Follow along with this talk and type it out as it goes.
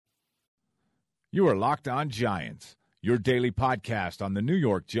You are Locked On Giants, your daily podcast on the New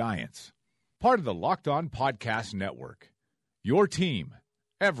York Giants. Part of the Locked On Podcast Network, your team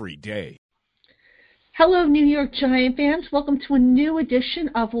every day. Hello, New York Giant fans. Welcome to a new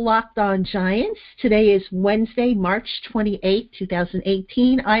edition of Locked On Giants. Today is Wednesday, March 28,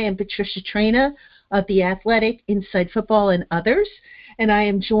 2018. I am Patricia Traina of The Athletic, Inside Football, and others. And I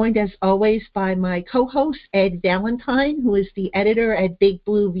am joined, as always, by my co-host, Ed Valentine, who is the editor at Big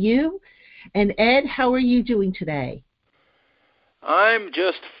Blue View. And Ed, how are you doing today? I'm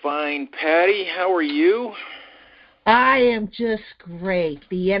just fine, Patty. How are you? I am just great.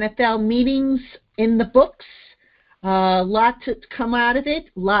 The NFL meetings in the books, a lot to come out of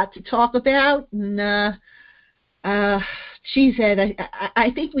it, a lot to talk about. And, geez, Ed, I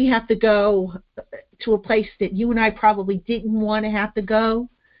think we have to go to a place that you and I probably didn't want to have to go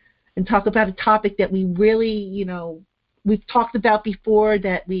and talk about a topic that we really, we've talked about before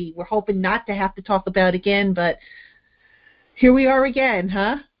that we were hoping not to have to talk about again, but here we are again,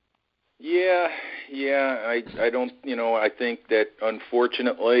 huh? Yeah. I don't, I think that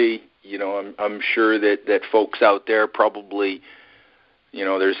unfortunately, I'm sure that folks out there probably,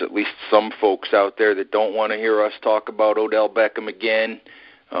 there's at least some folks out there that don't want to hear us talk about Odell Beckham again.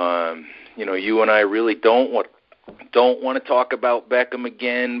 You and I really don't want to talk about Beckham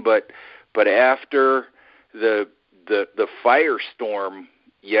again, but after the firestorm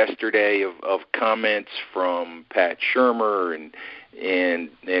yesterday of comments from Pat Shurmur and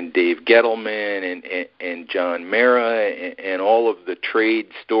Dave Gettleman and John Mara and all of the trade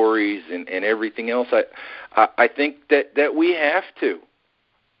stories and everything else, I think that we have to.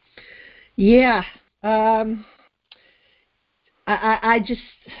 Yeah. I'm just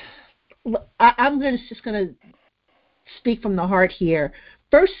going to speak from the heart here.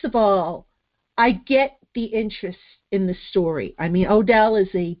 First of all, I get the interest in the story. I mean, Odell is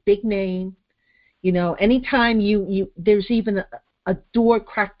a big name. Anytime there's even a door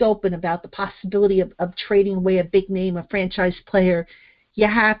cracked open about the possibility of trading away a big name, a franchise player, you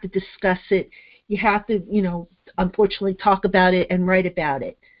have to discuss it. You have to, unfortunately talk about it and write about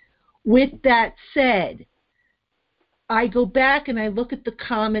it. With that said, I go back and I look at the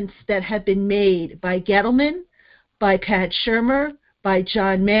comments that have been made by Gettleman, by Pat Shurmur, by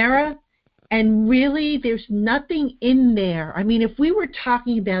John Mara, and really there's nothing in there. I mean, if we were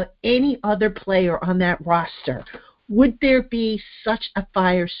talking about any other player on that roster, would there be such a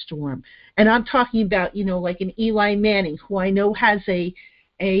firestorm? And I'm talking about, like an Eli Manning, who I know has a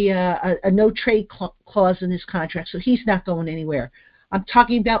no-trade clause in his contract, so he's not going anywhere. I'm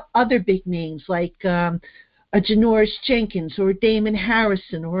talking about other big names like a Janoris Jenkins or a Damon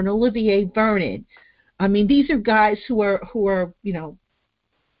Harrison or an Olivier Vernon. I mean, these are guys who are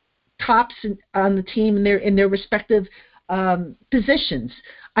tops on the team in their respective positions.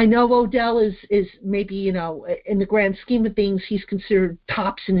 I know Odell is maybe, in the grand scheme of things, he's considered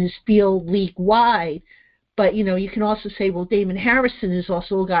tops in his field league-wide. But, you can also say, well, Damon Harrison is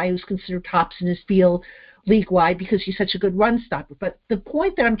also a guy who's considered tops in his field league-wide because he's such a good run stopper. But the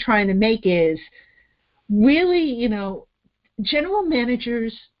point that I'm trying to make is really, general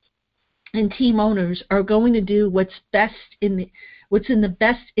managers and team owners are going to do what's in the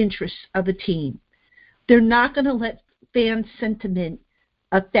best interest of a team. They're not going to let fan sentiment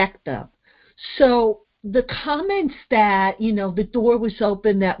affect them. So the comments that, the door was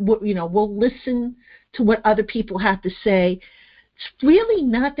open, that, we'll listen to what other people have to say, it's really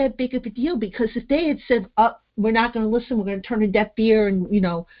not that big of a deal, because if they had said, we're not going to listen, we're going to turn a deaf ear, and,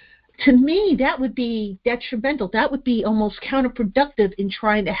 to me, that would be detrimental. That would be almost counterproductive in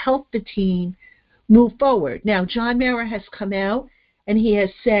trying to help the team move forward. Now, John Mara has come out and he has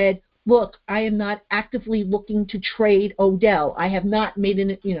said, look, I am not actively looking to trade Odell. I have not made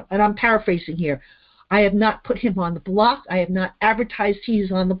and I'm paraphrasing here, I have not put him on the block. I have not advertised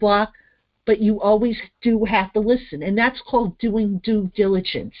he's on the block, but you always do have to listen. And that's called doing due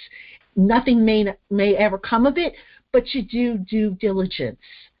diligence. Nothing may ever come of it, but you do due diligence.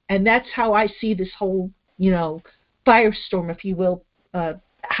 And that's how I see this whole, firestorm, if you will,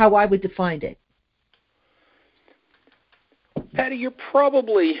 how I would define it. Patty, you're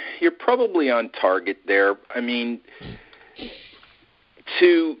probably on target there. I mean,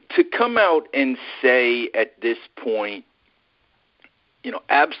 to come out and say at this point,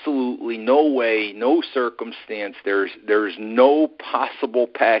 absolutely no way, no circumstance, there's no possible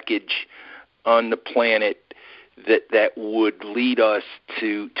package on the planet that would lead us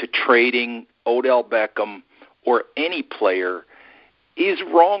to trading Odell Beckham or any player is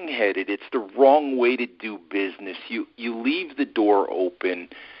wrong-headed. It's the wrong way to do business. You leave the door open.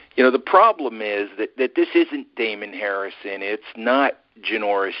 the problem is that this isn't Damon Harrison. It's not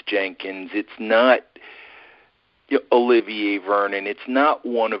Janoris Jenkins. It's not Olivier Vernon. It's not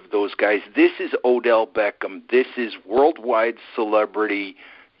one of those guys. This is Odell Beckham. This is worldwide celebrity,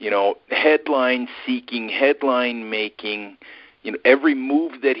 headline-seeking, headline-making. Every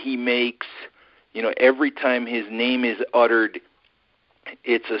move that he makes, every time his name is uttered,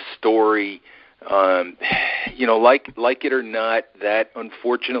 it's a story. Like it or not, that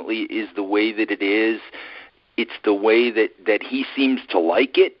unfortunately is the way that it is. It's the way that he seems to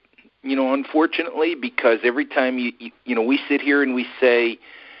like it, unfortunately, because every time we sit here and we say,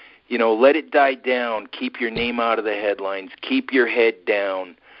 let it die down, keep your name out of the headlines, keep your head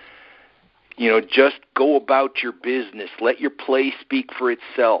down, just go about your business, let your play speak for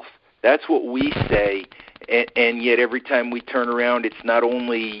itself. That's what we say. And yet every time we turn around, it's not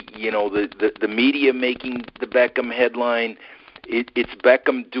only, the media making the Beckham headline, it's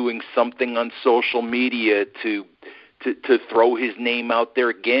Beckham doing something on social media to throw his name out there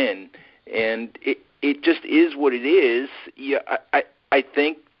again. And it just is what it is. Yeah, I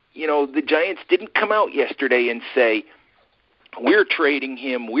think, the Giants didn't come out yesterday and say, we're trading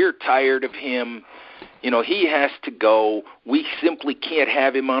him, we're tired of him, he has to go, we simply can't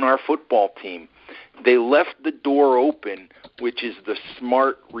have him on our football team. They left the door open, which is the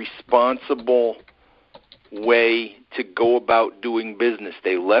smart, responsible way to go about doing business.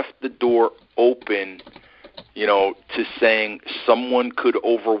 They left the door open, to saying someone could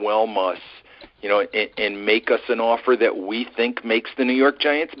overwhelm us, and make us an offer that we think makes the New York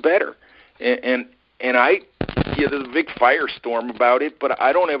Giants better. And there's a big firestorm about it, but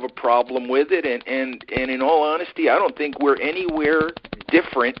I don't have a problem with it. And in all honesty, I don't think we're anywhere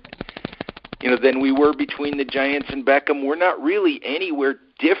different than we were between the Giants and Beckham. We're not really anywhere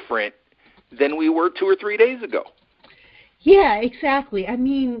different than we were 2 or 3 days ago. Yeah, exactly. I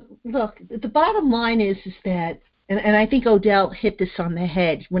mean, look, the bottom line is that, and I think Odell hit this on the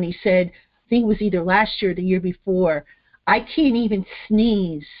head when he said, I think it was either last year or the year before, I can't even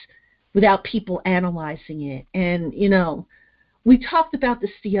sneeze without people analyzing it. And, we talked about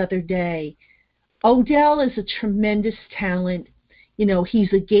this the other day. Odell is a tremendous talent.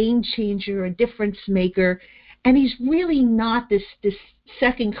 He's a game changer, a difference maker, and he's really not this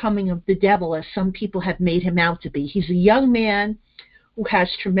second coming of the devil as some people have made him out to be. He's a young man who has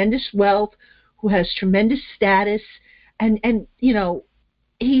tremendous wealth, who has tremendous status, and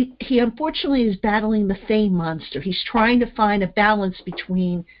he unfortunately is battling the fame monster. He's trying to find a balance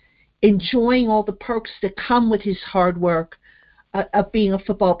between enjoying all the perks that come with his hard work of being a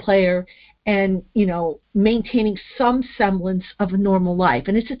football player and, maintaining some semblance of a normal life.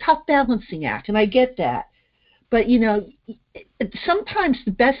 And it's a tough balancing act, and I get that. But, sometimes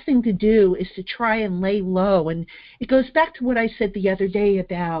the best thing to do is to try and lay low. And it goes back to what I said the other day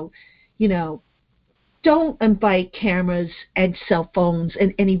about, don't invite cameras and cell phones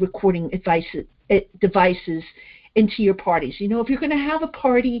and any recording devices into your parties. If you're going to have a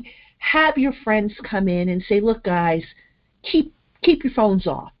party, have your friends come in and say, look, guys, keep your phones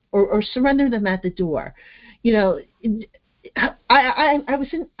off. Or surrender them at the door. I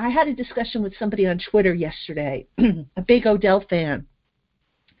had a discussion with somebody on Twitter yesterday, a big Odell fan,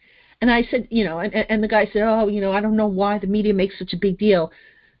 and I said, and the guy said, I don't know why the media makes such a big deal.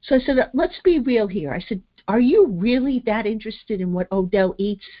 So I said, let's be real here. I said, are you really that interested in what Odell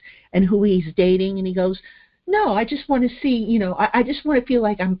eats and who he's dating? And he goes, no, I just want to see, I just want to feel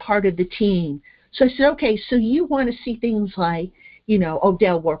like I'm part of the team. So I said, okay, so you want to see things like,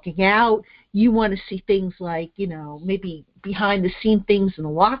 Odell working out. You want to see things like, maybe behind the scene things in the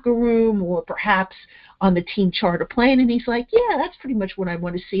locker room or perhaps on the team charter plane. And he's like, yeah, that's pretty much what I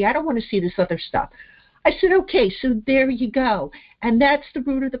want to see. I don't want to see this other stuff. I said, okay, so there you go. And that's the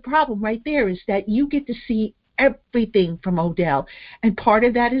root of the problem right there, is that you get to see everything from Odell. And part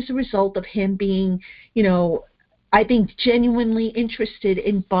of that is a result of him being, I think genuinely interested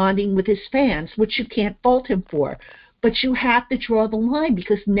in bonding with his fans, which you can't fault him for. But you have to draw the line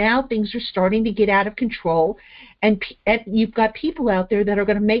because now things are starting to get out of control, and you've got people out there that are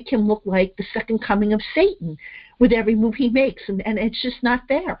going to make him look like the second coming of Satan with every move he makes, and it's just not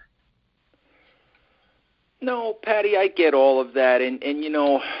fair. No, Patty, I get all of that, and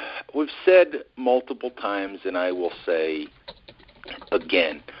we've said multiple times, and I will say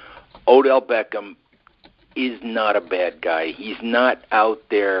again, Odell Beckham is not a bad guy. He's not out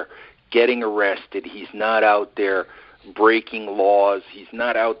there getting arrested. He's not out there breaking laws. He's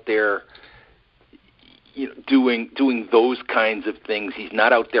not out there doing those kinds of things. He's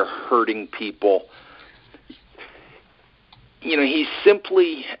not out there hurting people. He's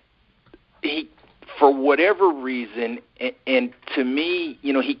simply for whatever reason, and to me,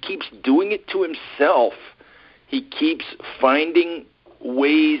 he keeps doing it to himself. He keeps finding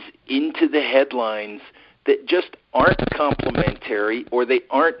ways into the headlines that just aren't complimentary or they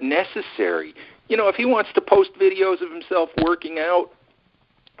aren't necessary. If he wants to post videos of himself working out,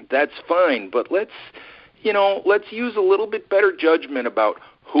 that's fine. But let's use a little bit better judgment about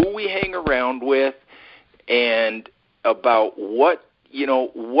who we hang around with and about what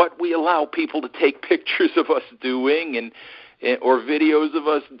we allow people to take pictures of us doing and or videos of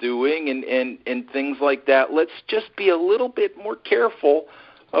us doing and things like that. Let's just be a little bit more careful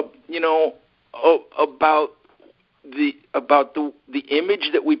about the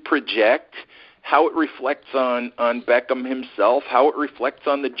image that we project, how it reflects on Beckham himself, how it reflects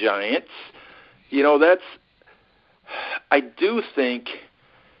on the Giants. I do think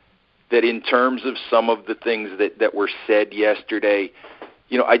that in terms of some of the things that were said yesterday,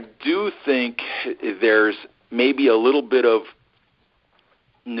 I do think there's maybe a little bit of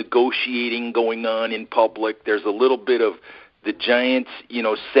negotiating going on in public. There's a little bit of the Giants,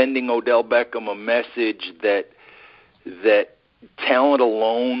 sending Odell Beckham a message that talent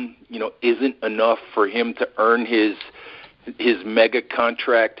alone, isn't enough for him to earn his mega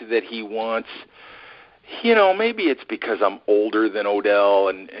contract that he wants. Maybe it's because I'm older than Odell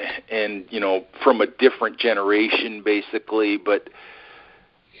and from a different generation, basically, but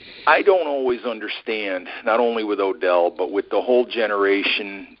I don't always understand, not only with Odell, but with the whole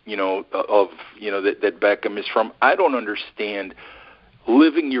generation, that Beckham is from. I don't understand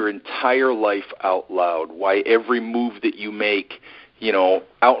living your entire life out loud, why every move that you make,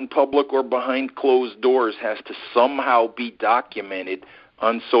 out in public or behind closed doors has to somehow be documented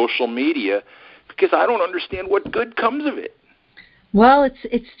on social media, because I don't understand what good comes of it. Well,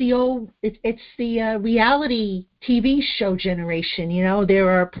 it's the reality TV show generation. There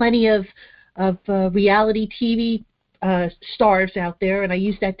are plenty of reality TV stars out there, and I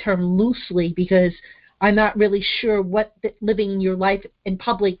use that term loosely because I'm not really sure what living your life in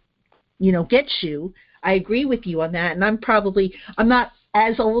public, gets you. I agree with you on that, and I'm not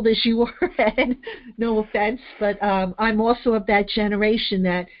as old as you are, Ed, no offense, but I'm also of that generation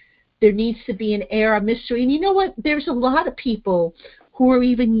that there needs to be an air of mystery. And you know what? There's a lot of people who are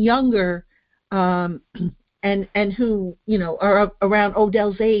even younger and who, are around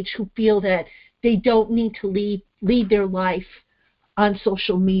Odell's age who feel that they don't need to lead their life on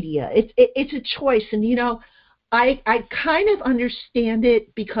social media. It's a choice. And, I kind of understand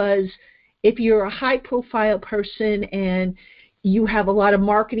it, because if you're a high-profile person and you have a lot of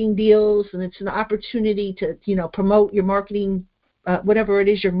marketing deals and it's an opportunity to, promote your marketing, whatever it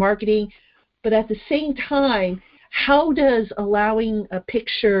is you're marketing, but at the same time, how does allowing a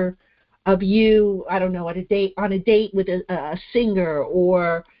picture of you, I don't know, on a date with a singer,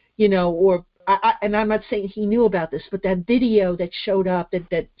 or and I'm not saying he knew about this, but that video that showed up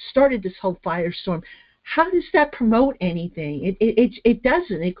that started this whole firestorm, how does that promote anything? It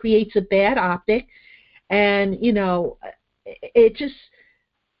doesn't. It creates a bad optic, and it just.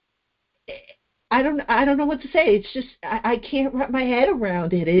 I don't know what to say. It's just I can't wrap my head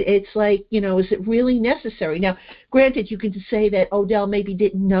around it. It's like, is it really necessary? Now, granted, you can say that Odell maybe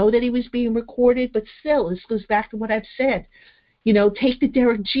didn't know that he was being recorded, but still, this goes back to what I've said. Take the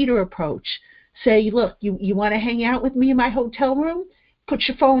Derek Jeter approach. Say, look, you want to hang out with me in my hotel room? Put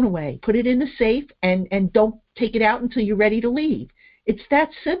your phone away. Put it in the safe, and don't take it out until you're ready to leave. It's that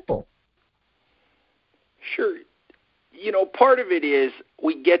simple. Sure. Part of it is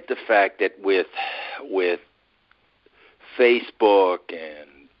we get the fact that with Facebook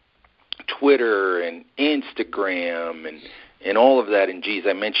and Twitter and Instagram and all of that, and geez,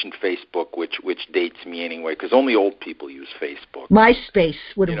 I mentioned Facebook, which dates me anyway, because only old people use Facebook. MySpace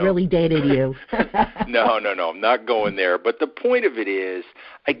would have really dated you. No, I'm not going there. But the point of it is,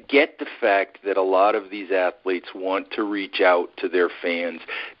 I get the fact that a lot of these athletes want to reach out to their fans.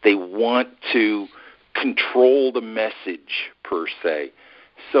 They want to control the message, per se.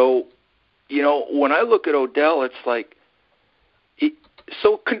 So, when I look at Odell, it's like,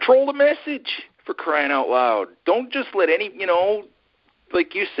 so control the message, for crying out loud. Don't just let any,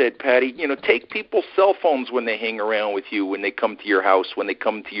 like you said, Patty, take people's cell phones when they hang around with you, when they come to your house, when they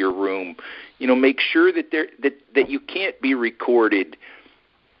come to your room. Make sure that that you can't be recorded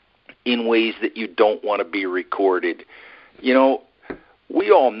in ways that you don't want to be recorded. We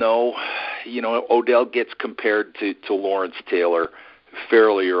all know, Odell gets compared to Lawrence Taylor,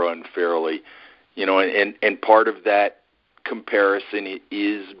 fairly or unfairly, and part of that comparison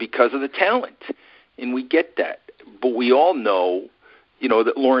is because of the talent, and we get that. But we all know,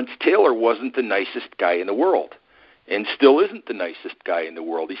 that Lawrence Taylor wasn't the nicest guy in the world. and still isn't the nicest guy in the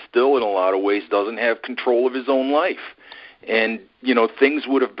world. He still, in a lot of ways, doesn't have control of his own life. And, things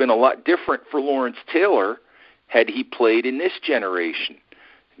would have been a lot different for Lawrence Taylor had he played in this generation.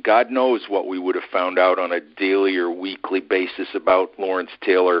 God knows what we would have found out on a daily or weekly basis about Lawrence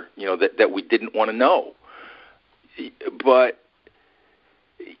Taylor, that we didn't want to know. But,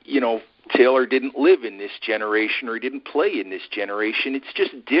 Taylor didn't live in this generation, or he didn't play in this generation. It's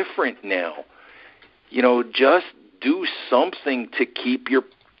just different now. Just do something to keep your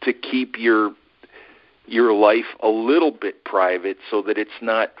life a little bit private, so that it's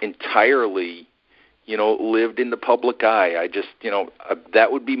not entirely, lived in the public eye. I just,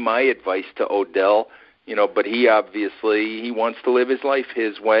 that would be my advice to Odell. But he obviously wants to live his life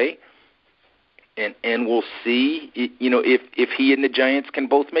his way. And we'll see, if he and the Giants can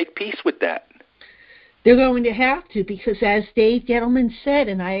both make peace with that. They're going to have to, because as Dave Gettleman said,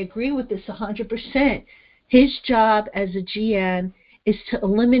 and I agree with this 100%, his job as a GM is to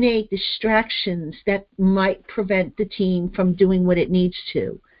eliminate distractions that might prevent the team from doing what it needs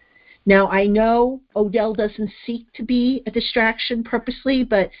to. Now, I know Odell doesn't seek to be a distraction purposely,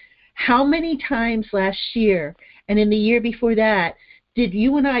 but how many times last year and in the year before that did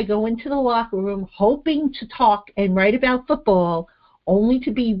you and I go into the locker room hoping to talk and write about football, only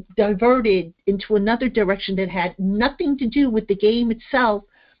to be diverted into another direction that had nothing to do with the game itself,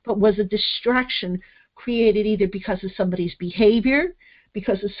 but was a distraction created either because of somebody's behavior,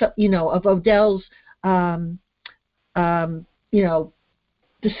 because of Odell's,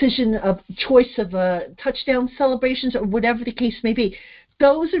 decision of choice of touchdown celebrations, or whatever the case may be.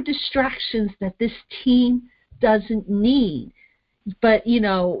 Those are distractions that this team doesn't need. But,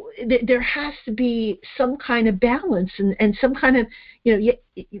 there has to be some kind of balance and some kind of,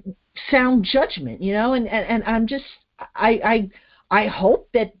 sound judgment, and I'm just, I hope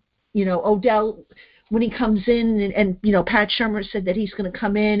that, Odell, when he comes in, and Pat Shurmur said that he's going to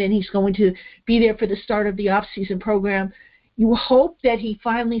come in and he's going to be there for the start of the off-season program. You hope that he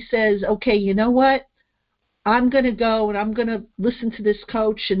finally says, okay, you know what? I'm going to go and I'm going to listen to this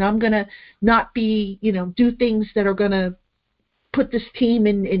coach, and I'm going to not be, do things that are going to put this team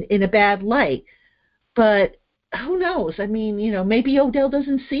in a bad light. But who knows? I mean, maybe Odell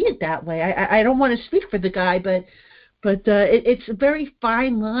doesn't see it that way. I don't want to speak for the guy, but it's a very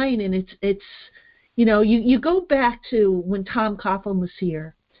fine line, and it's you go back to when Tom Coughlin was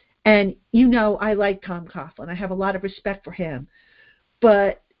here, and I like Tom Coughlin. I have a lot of respect for him,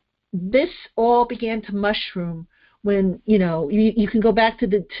 but this all began to mushroom when you can go back to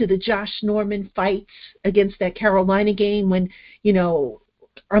the Josh Norman fights against that Carolina game, when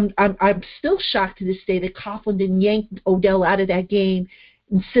I'm still shocked to this day that Coughlin didn't yank Odell out of that game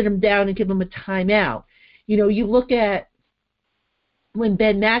and sit him down and give him a timeout. You look at when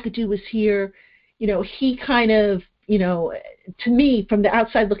Ben McAdoo was here, he kind of, to me from the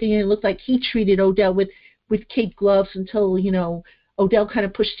outside looking in, it looked like he treated Odell with kid gloves until Odell kind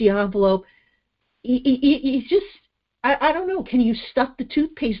of pushed the envelope. He just, I don't know. Can you stuff the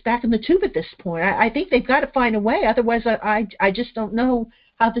toothpaste back in the tube at this point? I think they've got to find a way. Otherwise, I just don't know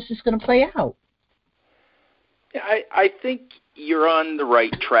how this is going to play out. I think you're on the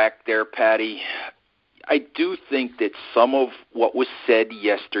right track there, Patty. I do think that some of what was said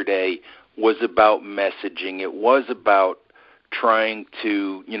yesterday was about messaging. It was about trying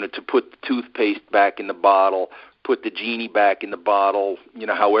to, to put the toothpaste back in the bottle, put the genie back in the bottle,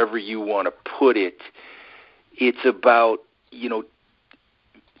 however you want to put it. It's about,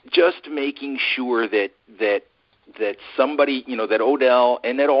 just making sure that somebody, that Odell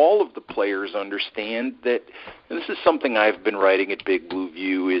and that all of the players understand that, and this is something I've been writing at Big Blue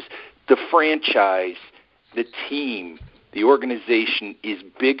View, is the franchise, the team, the organization is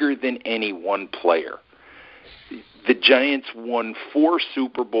bigger than any one player. The Giants won 4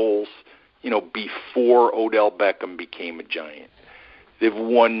 Super Bowls, before Odell Beckham became a Giant. They've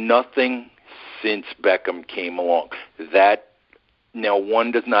won nothing since Beckham came along. That now,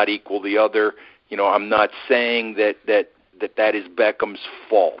 one does not equal the other. I'm not saying that is Beckham's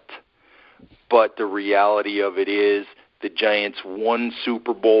fault, but the reality of it is the Giants won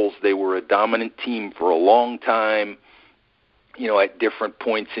Super Bowls. They were a dominant team for a long time, at different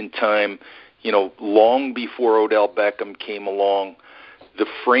points in time, long before Odell Beckham came along. The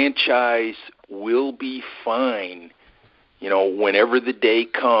franchise will be fine, whenever the day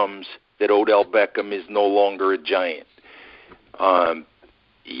comes that Odell Beckham is no longer a Giant.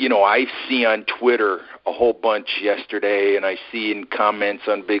 I see on Twitter a whole bunch yesterday, and I see in comments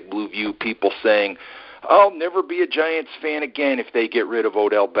on Big Blue View people saying, I'll never be a Giants fan again if they get rid of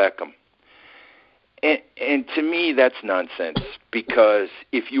Odell Beckham. And to me, that's nonsense, because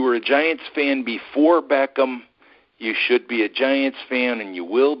if you were a Giants fan before Beckham, You should be a Giants fan, and you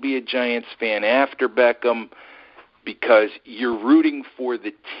will be a Giants fan after Beckham, because you're rooting for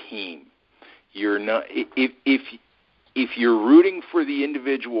the team. You're not if you're rooting for the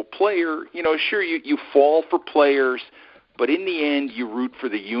individual player, sure, you fall for players, but in the end, you root for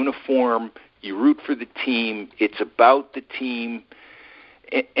the uniform, you root for the team. It's about the team.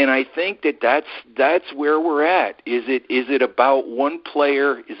 And I think that's where we're at. Is it about one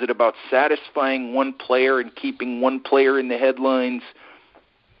player? Is it about satisfying one player and keeping one player in the headlines?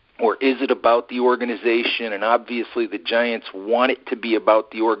 Or is it about the organization? And obviously the Giants want it to be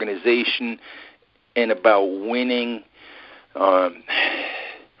about the organization and about winning.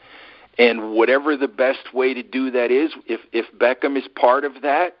 And whatever the best way to do that is, if Beckham is part of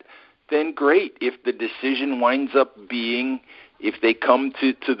that, then great. If the decision winds up being, if they come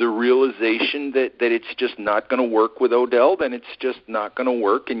to the realization that it's just not going to work with Odell, then it's just not going to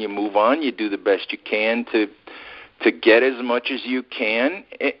work, and you move on. You do the best you can to get as much as you can,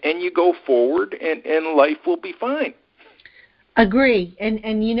 and you go forward, and life will be fine. Agree. And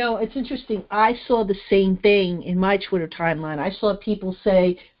it's interesting. I saw the same thing in my Twitter timeline. I saw people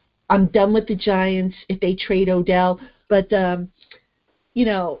say, I'm done with the Giants if they trade Odell. But,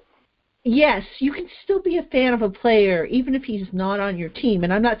 yes, you can still be a fan of a player even if he's not on your team.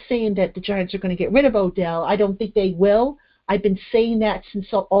 And I'm not saying that the Giants are going to get rid of Odell. I don't think they will. I've been saying that since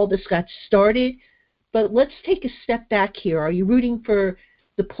all this got started. But let's take a step back here. Are you rooting for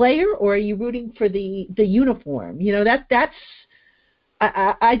the player, or are you rooting for the uniform? That's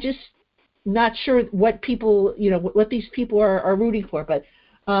I just not sure what people, what these people are rooting for. But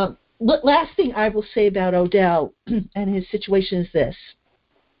last thing I will say about Odell and his situation is this.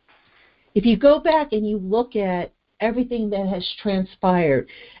 If you go back and you look at everything that has transpired,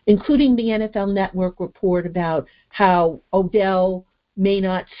 including the NFL Network report about how Odell may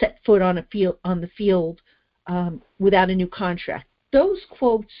not set foot on the field without a new contract, those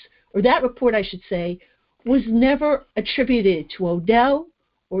quotes, or that report I should say, was never attributed to Odell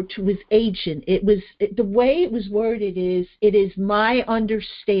or to his agent. The way it was worded is, it is my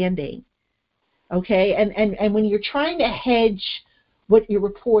understanding. Okay, and when you're trying to hedge what you're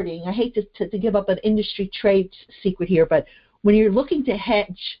reporting, I hate to give up an industry trade secret here, but when you're looking to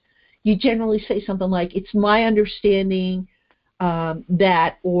hedge, you generally say something like, it's my understanding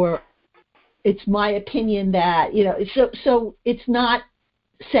that, or it's my opinion that, so it's not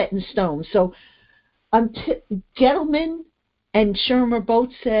set in stone. So Gettleman and Shermer both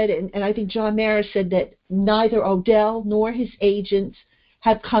said, and I think John Mara said, that neither Odell nor his agents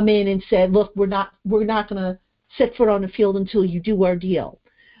have come in and said, look, we're not going to set foot on the field until you do our deal.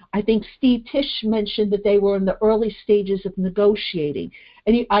 I think Steve Tisch mentioned that they were in the early stages of negotiating.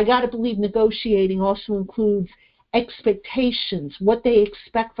 And I got to believe negotiating also includes expectations, what they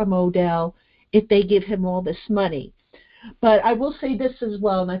expect from Odell if they give him all this money. But I will say this as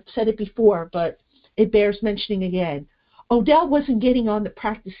well, and I've said it before, but it bears mentioning again. Odell wasn't getting on the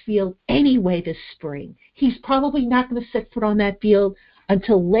practice field anyway this spring. He's probably not going to set foot on that field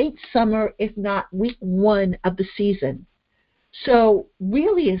until late summer, if not week 1 of the season. So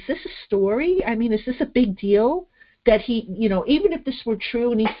really, is this a story? I mean, is this a big deal that he, even if this were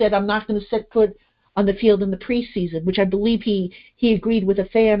true and he said, I'm not going to set foot on the field in the preseason, which I believe he agreed with a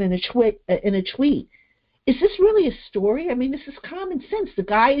fan in a tweet. Is this really a story? I mean, this is common sense. The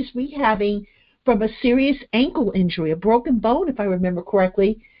guy is rehabbing from a serious ankle injury, a broken bone, if I remember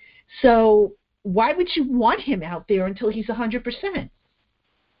correctly. So why would you want him out there until he's 100%?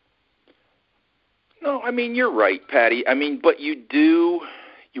 No, I mean, you're right, Patty. I mean, but you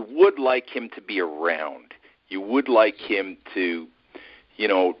would like him to be around. You would like him to,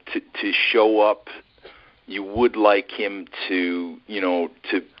 to show up. You would like him to,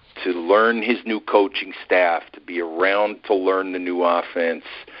 to learn his new coaching staff, to be around to learn the new offense,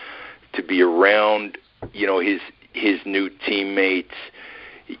 to be around, his new teammates.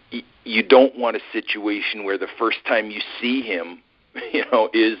 You don't want a situation where the first time you see him,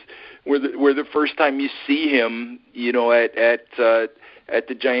 is where the first time you see him, at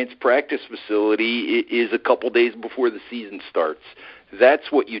the Giants practice facility is a couple days before the season starts.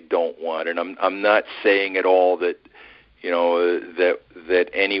 That's what you don't want, and I'm not saying at all that that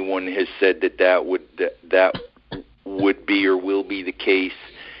anyone has said that would be or will be the case.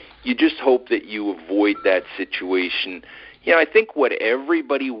 You just hope that you avoid that situation. I think what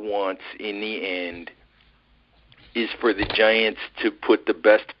everybody wants in the end is for the Giants to put the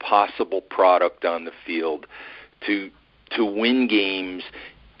best possible product on the field, to win games,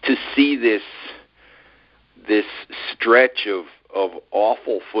 to see this stretch of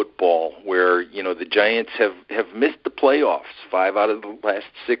awful football where, you know, the Giants have missed the playoffs 5 out of the last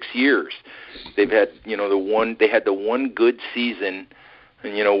 6 years. They've had, you know, they had the one good season,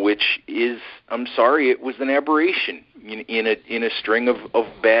 you know, which is, I'm sorry, it was an aberration in a string of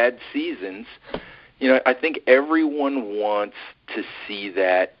bad seasons. You know, I think everyone wants to see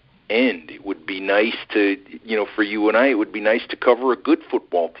that end. It would be nice to, you know, for you and I, it would be nice to cover a good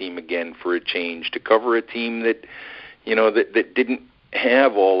football team again for a change, to cover a team that, you know, that didn't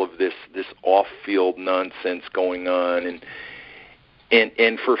have all of this off-field nonsense going on,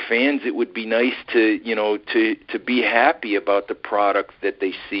 and for fans, it would be nice to, you know, to be happy about the product that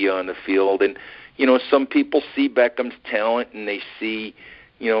they see on the field. And, you know, some people see Beckham's talent and they see,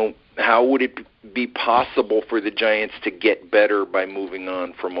 you know, how would it be possible for the Giants to get better by moving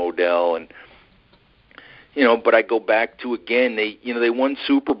on from Odell? And, you know, but I go back to, again, they won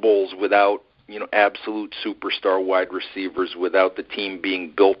Super Bowls without, you know, absolute superstar wide receivers, without the team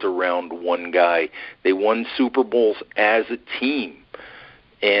being built around one guy. They won Super Bowls as a team.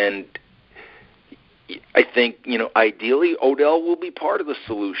 And I think, you know, ideally Odell will be part of the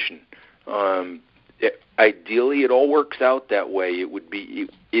solution. Ideally it all works out that way.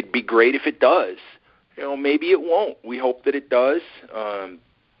 It'd be great if it does. You know, maybe it won't. We hope that it does.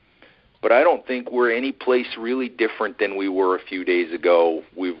 But I don't think we're any place really different than we were a few days ago.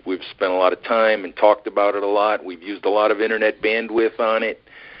 We've spent a lot of time and talked about it a lot. We've used a lot of internet bandwidth on it.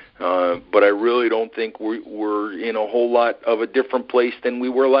 But I really don't think we're in a whole lot of a different place than we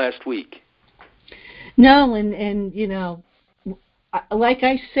were last week. No, and you know, like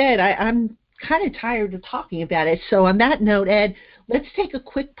I said, I'm kind of tired of talking about it. So on that note, Ed, let's take a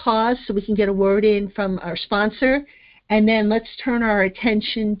quick pause so we can get a word in from our sponsor. And then let's turn our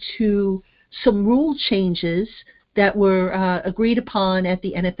attention to some rule changes that were agreed upon at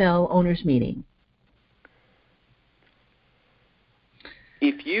the NFL owners meeting.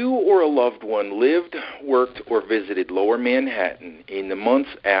 If you or a loved one lived, worked, or visited Lower Manhattan in the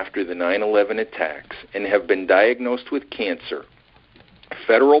months after the 9/11 attacks and have been diagnosed with cancer,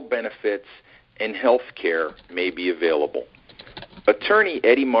 federal benefits and health care may be available. Attorney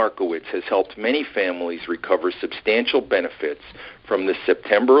Eddie Markowitz has helped many families recover substantial benefits from the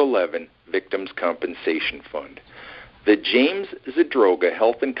September 11 Victims' Compensation Fund. The James Zadroga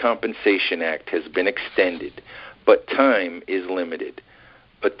Health and Compensation Act has been extended, but time is limited.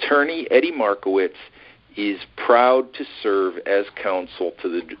 Attorney Eddie Markowitz is proud to serve as counsel to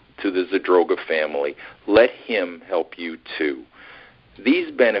the Zadroga family. Let him help you too.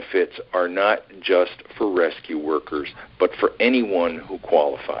 These benefits are not just for rescue workers, but for anyone who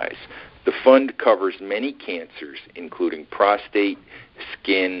qualifies. The fund covers many cancers, including prostate,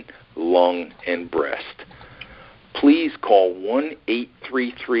 skin, lung, and breast. Please call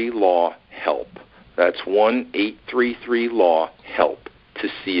 1-833-LAW-HELP. That's 1-833-LAW-HELP to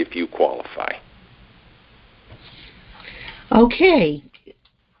see if you qualify. Okay.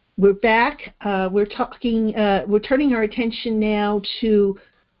 We're back. We're turning our attention now to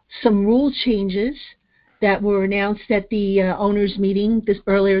some rule changes that were announced at the owners' meeting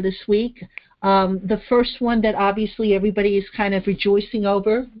earlier this week. The first one that obviously everybody is kind of rejoicing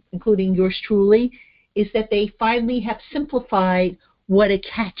over, including yours truly, is that they finally have simplified what a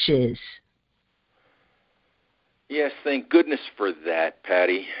catch is. Yes, thank goodness for that,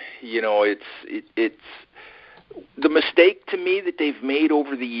 Patty. You know, it's the mistake to me that they've made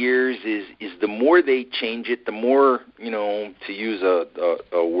over the years is the more they change it, the more, you know, to use a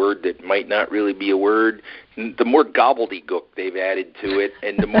word that might not really be a word, the more gobbledygook they've added to it,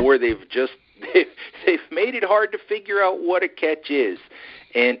 and the more they've made it hard to figure out what a catch is.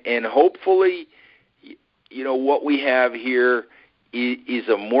 And hopefully, you know, what we have here is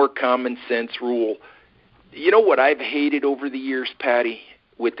a more common sense rule. You know what I've hated over the years, Patty,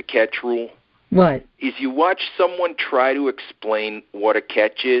 with the catch rule? What? Is you watch someone try to explain what a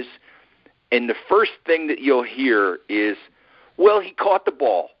catch is, and the first thing that you'll hear is, well, he caught the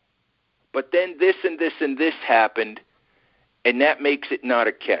ball, but then this and this and this happened, and that makes it not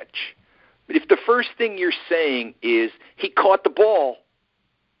a catch. But if the first thing you're saying is he caught the ball,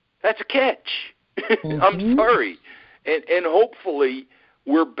 that's a catch. Mm-hmm. I'm sorry. And hopefully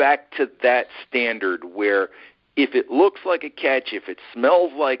we're back to that standard where if it looks like a catch, if it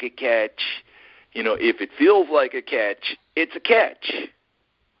smells like a catch, you know, if it feels like a catch, it's a catch.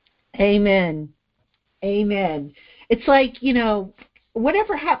 Amen. Amen. It's like, you know,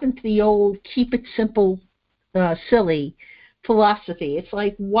 whatever happened to the old keep it simple, silly philosophy? It's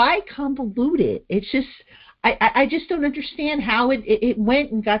like, why convolute it? It's just, I just don't understand how it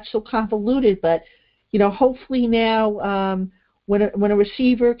went and got so convoluted. But, you know, hopefully now when a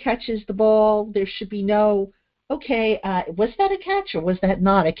receiver catches the ball, there should be no okay, was that a catch or was that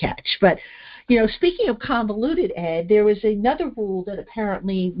not a catch? But, speaking of convoluted, Ed, there was another rule that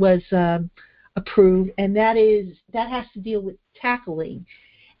apparently was approved, and that has to deal with tackling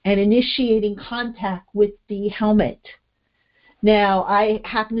and initiating contact with the helmet. Now, I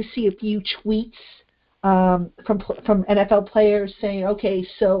happen to see a few tweets from NFL players saying, okay,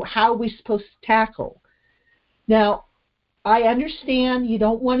 so how are we supposed to tackle? Now, I understand you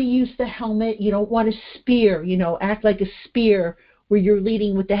don't want to use the helmet. You don't want to spear, act like a spear where you're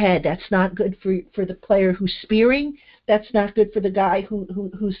leading with the head. That's not good for the player who's spearing. That's not good for the guy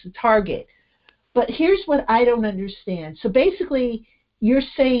who's the target. But here's what I don't understand. So basically, you're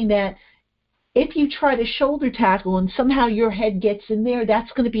saying that if you try to shoulder tackle and somehow your head gets in there,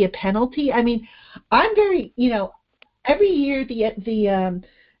 that's going to be a penalty. I mean, I'm very, every year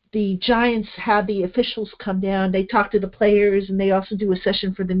the Giants have the officials come down. They talk to the players, and they also do a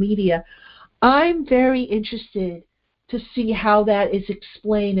session for the media. I'm very interested to see how that is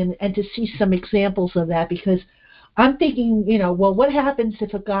explained and to see some examples of that, because I'm thinking, well, what happens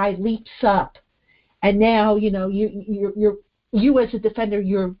if a guy leaps up and now, you as a defender,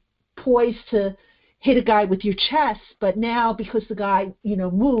 you're poised to hit a guy with your chest, but now because the guy,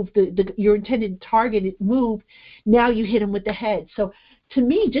 moved, your intended target moved, now you hit him with the head. So to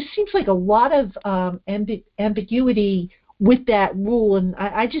me, it just seems like a lot of ambiguity with that rule, and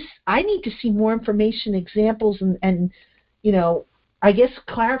I need to see more information, examples, and I guess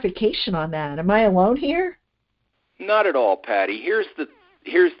clarification on that. Am I alone here? Not at all, Patty. Here's the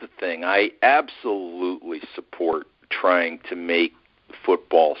thing. I absolutely support trying to make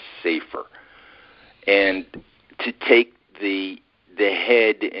football safer and to take the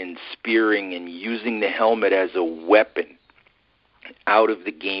head and spearing and using the helmet as a weapon out of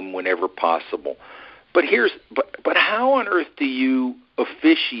the game whenever possible. But how on earth do you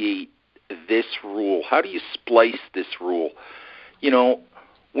officiate this rule? How do you splice this rule?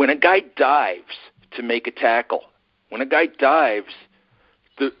 When a guy dives to make a tackle, when a guy dives,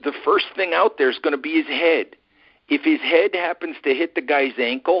 the first thing out there is going to be his head. If his head happens to hit the guy's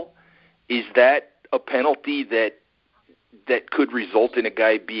ankle, is that a penalty that could result in a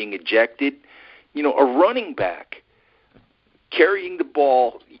guy being ejected? A running back carrying the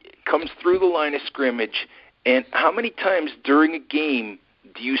ball comes through the line of scrimmage, and how many times during a game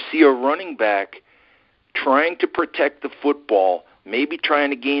do you see a running back trying to protect the football, maybe trying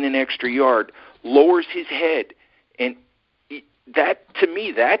to gain an extra yard, lowers his head? And that, to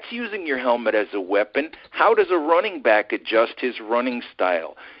me, that's using your helmet as a weapon. How does a running back adjust his running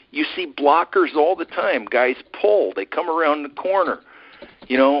style? You see blockers all the time. Guys pull. They come around the corner,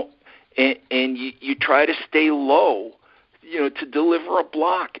 and you try to stay low, to deliver a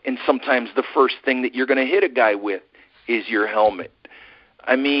block. And sometimes the first thing that you're going to hit a guy with is your helmet.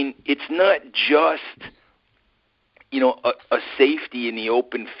 I mean, it's not just, a safety in the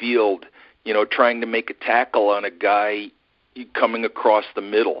open field, trying to make a tackle on a guy coming across the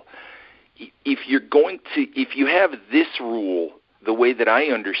middle. If you have this rule, the way that I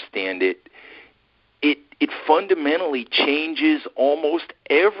understand it, it fundamentally changes almost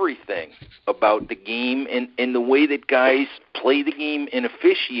everything about the game and the way that guys play the game and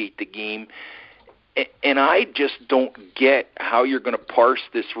officiate the game. And I just don't get how you're going to parse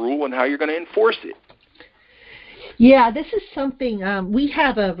this rule and how you're going to enforce it. Yeah, this is something, we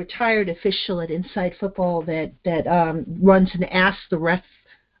have a retired official at Inside Football that runs an Ask the Ref,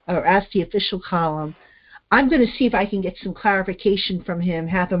 or Ask the Official column. I'm going to see if I can get some clarification from him,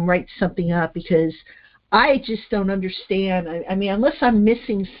 have him write something up, because I just don't understand. I mean, unless I'm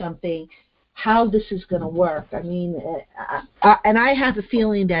missing something, how this is going to work. I mean, and I have a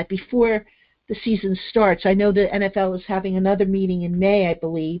feeling that before the season starts, I know the NFL is having another meeting in May, I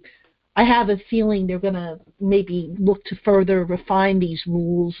believe. I have a feeling they're going to maybe look to further refine these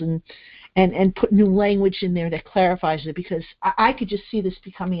rules and put new language in there that clarifies it, because I could just see this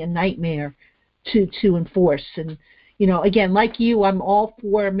becoming a nightmare to enforce. And, again, like you, I'm all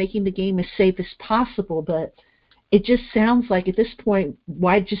for making the game as safe as possible, but it just sounds like at this point,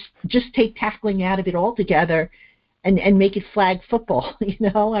 why just take tackling out of it altogether and make it flag football,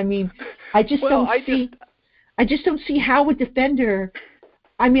 I mean, I just don't see how a defender.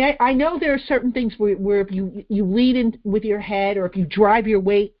 I mean, I know there are certain things where if you lead in with your head, or if you drive your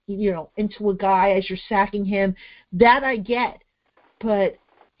weight, into a guy as you're sacking him, that I get. But,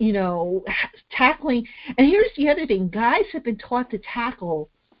 tackling, and here's the other thing: guys have been taught to tackle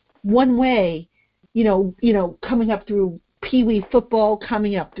one way, coming up through peewee football,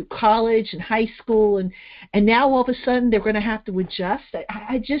 coming up through college and high school, and now all of a sudden they're going to have to adjust.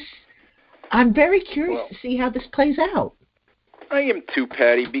 I'm very curious to see how this plays out. I am too,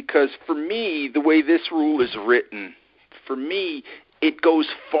 Patty, because for me, the way this rule is written, for me, it goes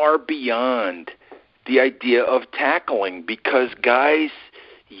far beyond the idea of tackling, because guys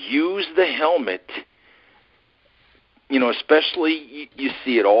use the helmet. You know, especially you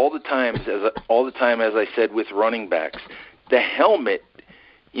see it all the time, as I said, with running backs. The helmet,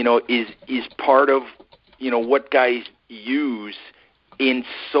 you know, is part of, you know, what guys use in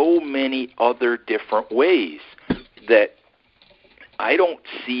so many other different ways that I don't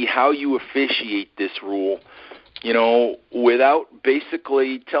see how you officiate this rule, you know, without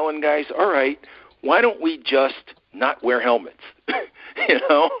basically telling guys, all right, why don't we just not wear helmets? You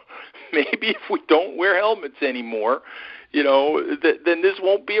know, maybe if we don't wear helmets anymore, you know, then this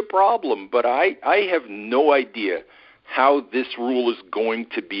won't be a problem. But I have no idea how this rule is going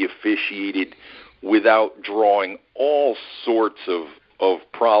to be officiated without drawing all sorts of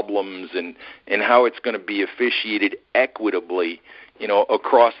problems, and how it's going to be officiated equitably, you know,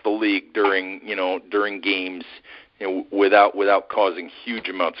 across the league during games, you know, without causing huge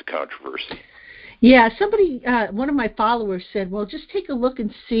amounts of controversy. Yeah, somebody, one of my followers said, well, just take a look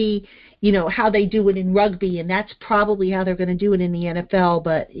and see, you know, how they do it in rugby, and that's probably how they're going to do it in the NFL.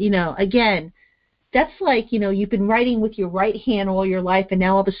 But, you know, again, that's like, you know, you've been writing with your right hand all your life, and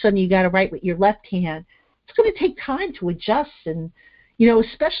now all of a sudden you got to write with your left hand. It's going to take time to adjust, and, you know,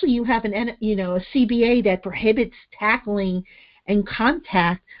 especially you have a CBA that prohibits tackling and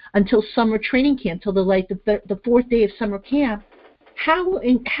contact until summer training camp, till the fourth day of summer camp.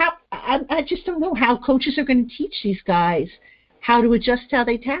 I just don't know how coaches are going to teach these guys how to adjust how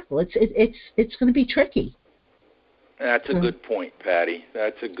they tackle. It's going to be tricky. That's a good point, Patty.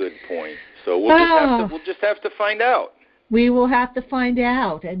 That's a good point. So we'll just have to find out. We will have to find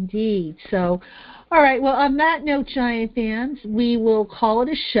out, indeed. So, all right. Well, on that note, Giant fans, we will call it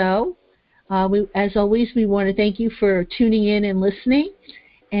a show. As always, we want to thank you for tuning in and listening,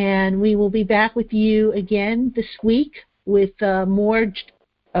 and we will be back with you again this week with more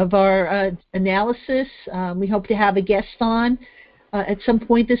of our analysis. We hope to have a guest on at some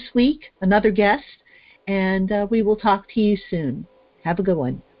point this week, another guest, and we will talk to you soon. Have a good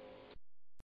one.